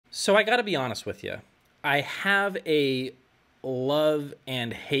So I gotta be honest with you. I have a love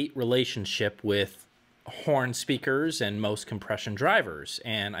and hate relationship with horn speakers and most compression drivers.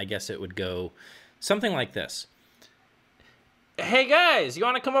 And I guess it would go something like this. Hey guys, you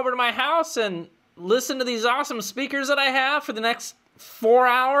want to come over to my house and listen to these awesome speakers that I have for the next 4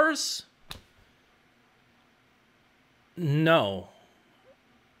 hours? No.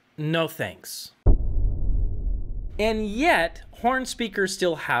 No thanks. And yet, horn speakers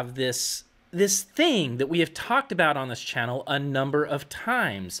still have this thing that we have talked about on this channel a number of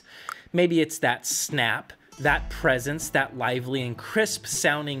times. Maybe it's that snap, that presence, that lively and crisp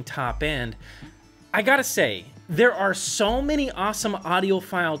sounding top end. I gotta say, there are so many awesome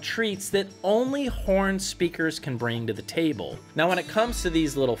audiophile treats that only horn speakers can bring to the table. Now, when it comes to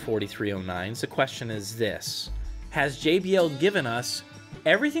these little 4309s, the question is this: has JBL given us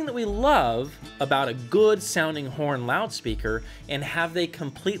everything that we love about a good sounding horn loudspeaker, and have they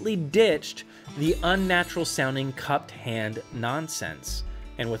completely ditched the unnatural sounding cupped hand nonsense?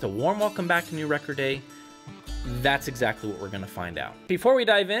 And with a warm welcome back to New Record Day, that's exactly what we're going to find out. Before we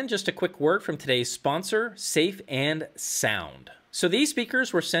dive in, just a quick word from today's sponsor, Safe and Sound. So these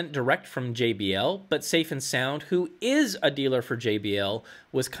speakers were sent direct from JBL, but Safe and Sound, who is a dealer for JBL,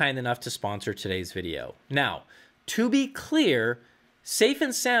 was kind enough to sponsor today's video. Now, to be clear, Safe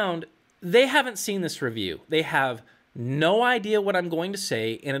and Sound, they haven't seen this review. They have no idea what I'm going to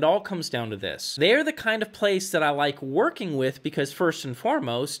say, and it all comes down to this. They are the kind of place that I like working with because first and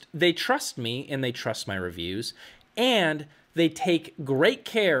foremost, they trust me and they trust my reviews, and they take great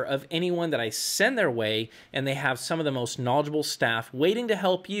care of anyone that I send their way, and they have some of the most knowledgeable staff waiting to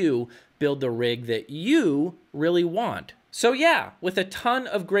help you build the rig that you really want. So yeah, with a ton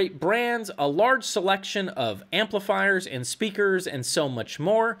of great brands, a large selection of amplifiers and speakers, and so much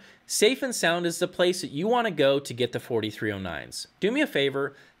more, Safe and Sound is the place that you want to go to get the 4309s. Do me a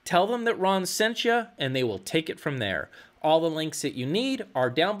favor, tell them that Ron sent you, and they will take it from there. All the links that you need are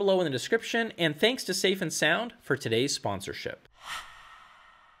down below in the description, and thanks to Safe and Sound for today's sponsorship.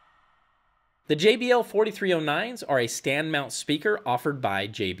 The JBL 4309s are a stand mount speaker offered by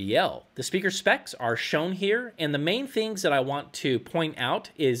JBL. The speaker specs are shown here, and the main things that I want to point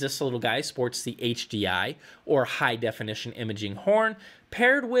out is this little guy sports the HDI, or high definition imaging horn,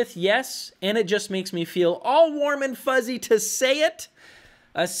 paired with, yes, and it just makes me feel all warm and fuzzy to say it,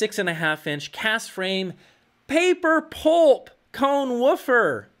 a 6.5-inch cast frame Pure-pulp cone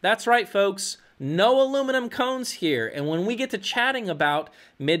woofer. That's right, folks. No aluminum cones here, and when we get to chatting about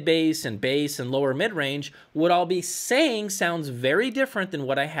mid-bass and lower mid-range, what I'll be saying sounds very different than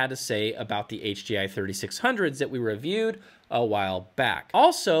what I had to say about the HDI 3600s that we reviewed a while back.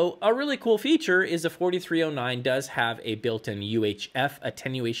 Also, a really cool feature is the 4309 does have a built-in UHF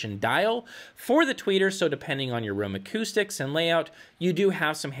attenuation dial for the tweeter, so depending on your room acoustics and layout, you do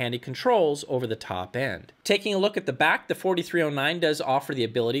have some handy controls over the top end. Taking a look at the back, the 4309 does offer the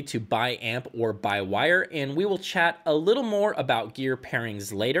ability to buy amp or buy wire, and we will chat a little more about gear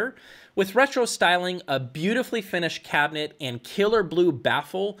pairings later. With retro styling, a beautifully finished cabinet, and killer blue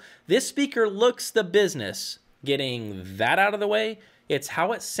baffle, this speaker looks the business. Getting that out of the way, it's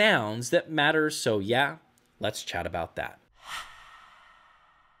how it sounds that matters, so yeah, let's chat about that.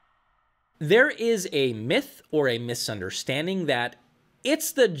 There is a myth or a misunderstanding that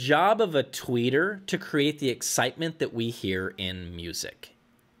it's the job of a tweeter to create the excitement that we hear in music.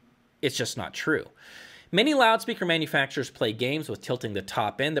 It's just not true. Many loudspeaker manufacturers play games with tilting the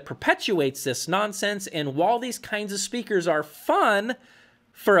top end that perpetuates this nonsense, and while these kinds of speakers are fun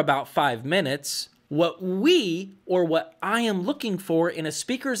for about 5 minutes, what I am looking for in a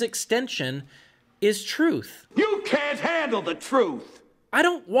speaker's extension is truth. You can't handle the truth! I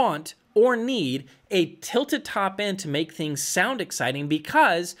don't want or need a tilted top end to make things sound exciting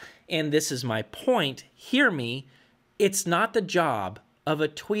because, and this is my point, hear me, it's not the job of a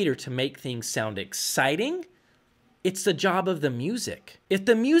tweeter to make things sound exciting. It's the job of the music. If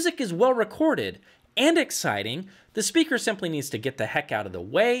the music is well recorded and exciting, the speaker simply needs to get the heck out of the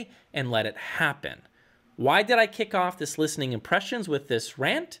way and let it happen. Why did I kick off this listening impressions with this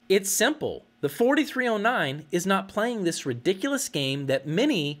rant? It's simple. The 4309 is not playing this ridiculous game that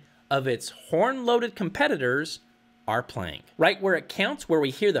many of its horn-loaded competitors are playing. Right where it counts, where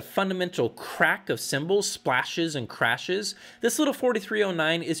we hear the fundamental crack of cymbals, splashes, and crashes, this little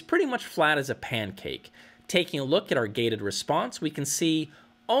 4309 is pretty much flat as a pancake. Taking a look at our gated response, we can see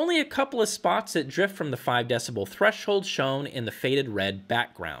only a couple of spots that drift from the 5 decibel threshold shown in the faded red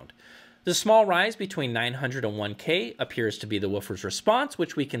background. The small rise between 900 and 1K appears to be the woofer's response,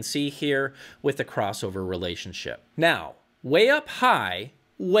 which we can see here with the crossover relationship. Now, way up high,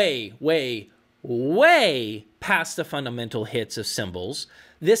 way way past the fundamental hits of cymbals,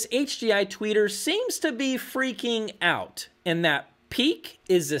 this HDI tweeter seems to be freaking out, and that peak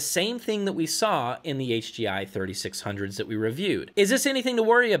is the same thing that we saw in the HDI 3600s that we reviewed. Is this anything to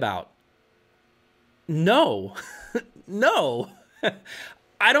worry about? No. No.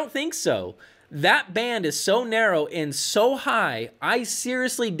 I don't think so. That band is so narrow and so high, I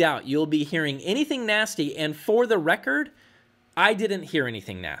seriously doubt you'll be hearing anything nasty, and for the record, I didn't hear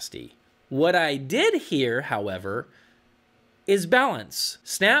anything nasty. What I did hear, however, is balance.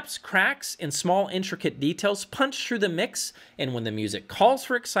 Snaps, cracks, and small intricate details punch through the mix, and when the music calls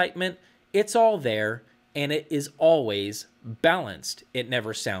for excitement, it's all there, and it is always balanced. It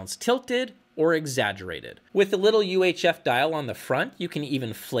never sounds tilted or exaggerated. With the little UHF dial on the front, you can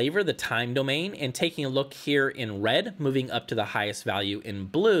even flavor the time domain, and taking a look here in red, moving up to the highest value in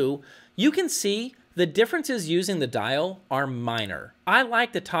blue, you can see the differences using the dial are minor. I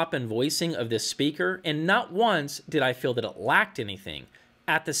like the top-end voicing of this speaker, and not once did I feel that it lacked anything.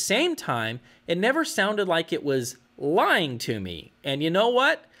 At the same time, it never sounded like it was lying to me. And you know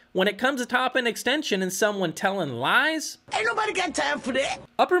what? When it comes to top-end extension and someone telling lies, Ain't nobody got time for that.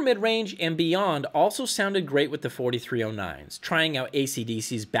 upper mid-range and beyond also sounded great with the 4309s. Trying out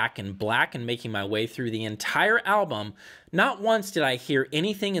AC/DC's Back in Black and making my way through the entire album, not once did I hear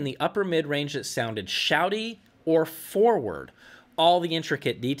anything in the upper mid-range that sounded shouty or forward. All the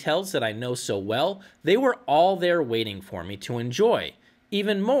intricate details that I know so well, they were all there waiting for me to enjoy.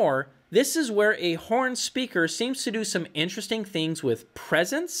 Even more, this is where a horn speaker seems to do some interesting things with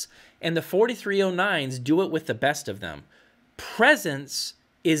presence, and the 4309s do it with the best of them. Presence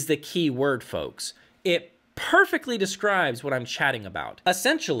is the key word, folks. It perfectly describes what I'm chatting about.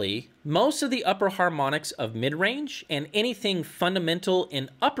 Essentially, most of the upper harmonics of mid-range and anything fundamental in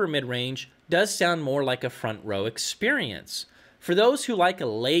upper mid-range does sound more like a front row experience. For those who like a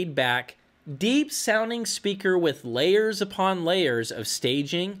laid-back, deep-sounding speaker with layers upon layers of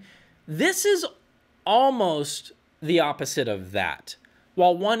staging, this is almost the opposite of that.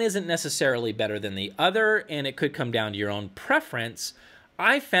 While one isn't necessarily better than the other, and it could come down to your own preference,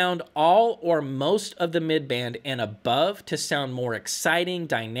 I found all or most of the mid-band and above to sound more exciting,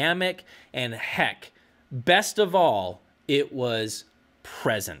 dynamic, and heck, best of all, it was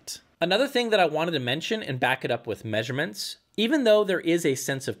present. Another thing that I wanted to mention and back it up with measurements, even though there is a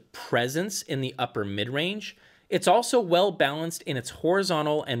sense of presence in the upper mid-range, it's also well balanced in its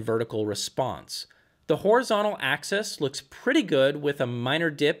horizontal and vertical response. The horizontal axis looks pretty good with a minor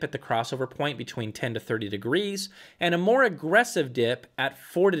dip at the crossover point between 10 to 30 degrees and a more aggressive dip at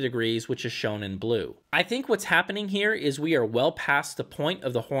 40 degrees, which is shown in blue. I think what's happening here is we are well past the point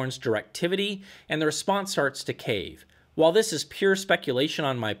of the horn's directivity and the response starts to cave. While this is pure speculation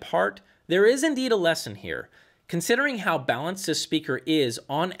on my part, there is indeed a lesson here. Considering how balanced this speaker is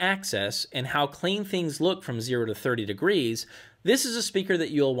on axis and how clean things look from 0 to 30 degrees, this is a speaker that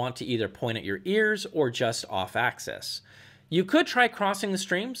you'll want to either point at your ears or just off axis. You could try crossing the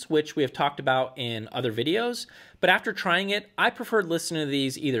streams, which we have talked about in other videos, but after trying it, I preferred listening to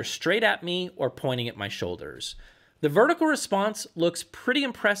these either straight at me or pointing at my shoulders. The vertical response looks pretty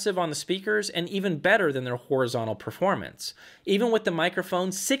impressive on the speakers and even better than their horizontal performance. Even with the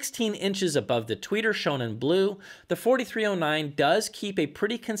microphone 16 inches above the tweeter shown in blue, the 4309 does keep a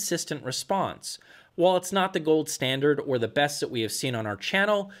pretty consistent response. While it's not the gold standard or the best that we have seen on our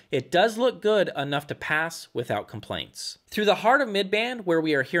channel, it does look good enough to pass without complaints. Through the heart of midband, where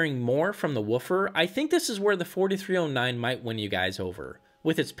we are hearing more from the woofer, I think this is where the 4309 might win you guys over.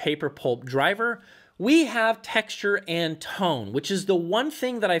 With its paper pulp driver, we have texture and tone, which is the one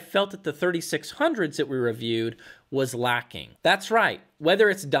thing that I felt at the 3600s that we reviewed was lacking. That's right, whether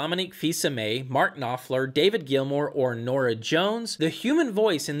it's Dominique Fils-Aimé, Mark Knopfler, David Gilmour, or Norah Jones, the human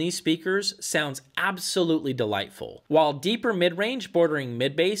voice in these speakers sounds absolutely delightful. While deeper mid-range bordering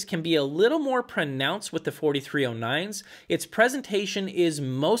mid-bass can be a little more pronounced with the 4309s, its presentation is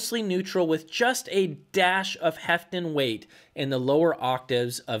mostly neutral with just a dash of heft and weight in the lower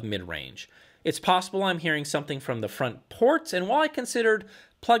octaves of mid-range. It's possible I'm hearing something from the front ports, and while I considered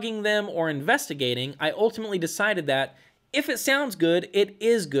plugging them or investigating, I ultimately decided that if it sounds good, it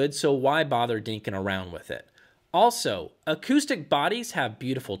is good, so why bother dinking around with it? Also, acoustic bodies have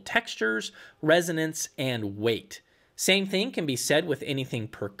beautiful textures, resonance, and weight. Same thing can be said with anything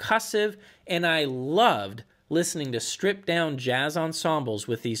percussive, and I loved listening to stripped-down jazz ensembles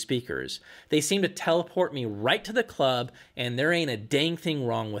with these speakers. They seem to teleport me right to the club, and there ain't a dang thing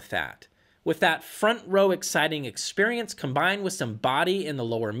wrong with that. With that front row exciting experience combined with some body in the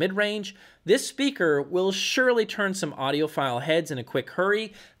lower mid-range, this speaker will surely turn some audiophile heads in a quick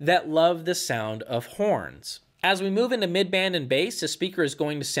hurry that love the sound of horns. As we move into mid-band and bass, the speaker is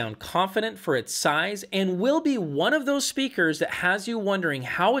going to sound confident for its size and will be one of those speakers that has you wondering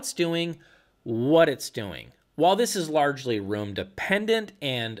how it's doing, what it's doing. While this is largely room dependent,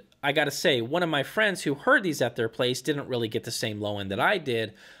 and I gotta say, one of my friends who heard these at their place didn't really get the same low end that I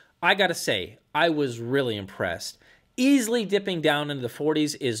did, I gotta say, I was really impressed. Easily dipping down into the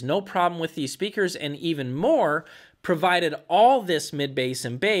 40s is no problem with these speakers, and even more, provided all this mid-bass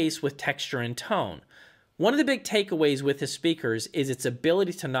and bass with texture and tone. One of the big takeaways with the speakers is its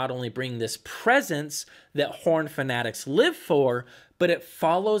ability to not only bring this presence that horn fanatics live for, but it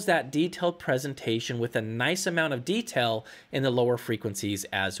follows that detailed presentation with a nice amount of detail in the lower frequencies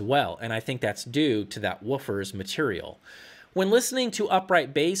as well. And I think that's due to that woofer's material. When listening to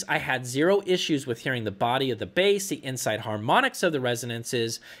upright bass, I had zero issues with hearing the body of the bass, the inside harmonics of the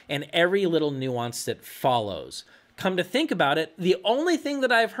resonances, and every little nuance that follows. Come to think about it, the only thing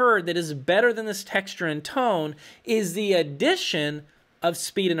that I've heard that is better than this texture and tone is the addition of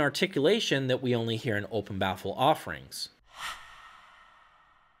speed and articulation that we only hear in open baffle offerings.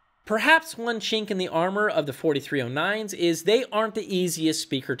 Perhaps one chink in the armor of the 4309s is they aren't the easiest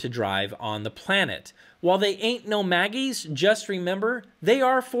speaker to drive on the planet. While they ain't no Maggies, just remember, they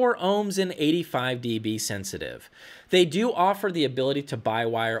are 4 ohms and 85 dB sensitive. They do offer the ability to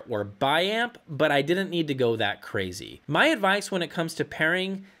bi-wire or bi-amp, but I didn't need to go that crazy. My advice when it comes to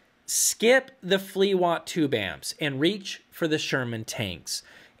pairing, skip the Fleewatt tube amps and reach for the Sherman tanks.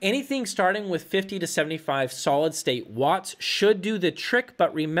 Anything starting with 50 to 75 solid state watts should do the trick,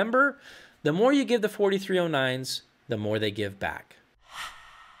 but remember, the more you give the 4309s, the more they give back.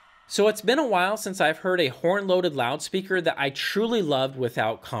 So it's been a while since I've heard a horn-loaded loudspeaker that I truly loved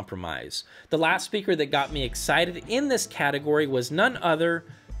without compromise. The last speaker that got me excited in this category was none other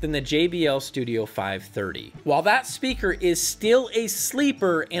than the JBL Studio 530. While that speaker is still a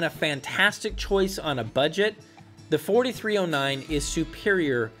sleeper and a fantastic choice on a budget, the 4309 is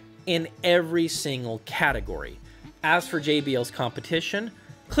superior in every single category. As for JBL's competition,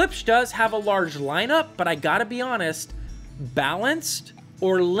 Klipsch does have a large lineup, but I gotta be honest, balanced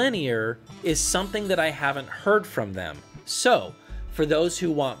or linear is something that I haven't heard from them. So, for those who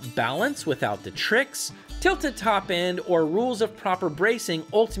want balance without the tricks, tilted top end, or rules of proper bracing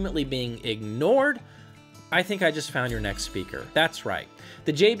ultimately being ignored, I think I just found your next speaker. That's right.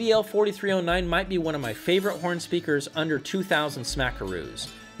 The JBL 4309 might be one of my favorite horn speakers under 2,000 smackaroos.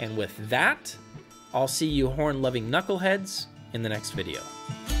 And with that, I'll see you horn-loving knuckleheads in the next video.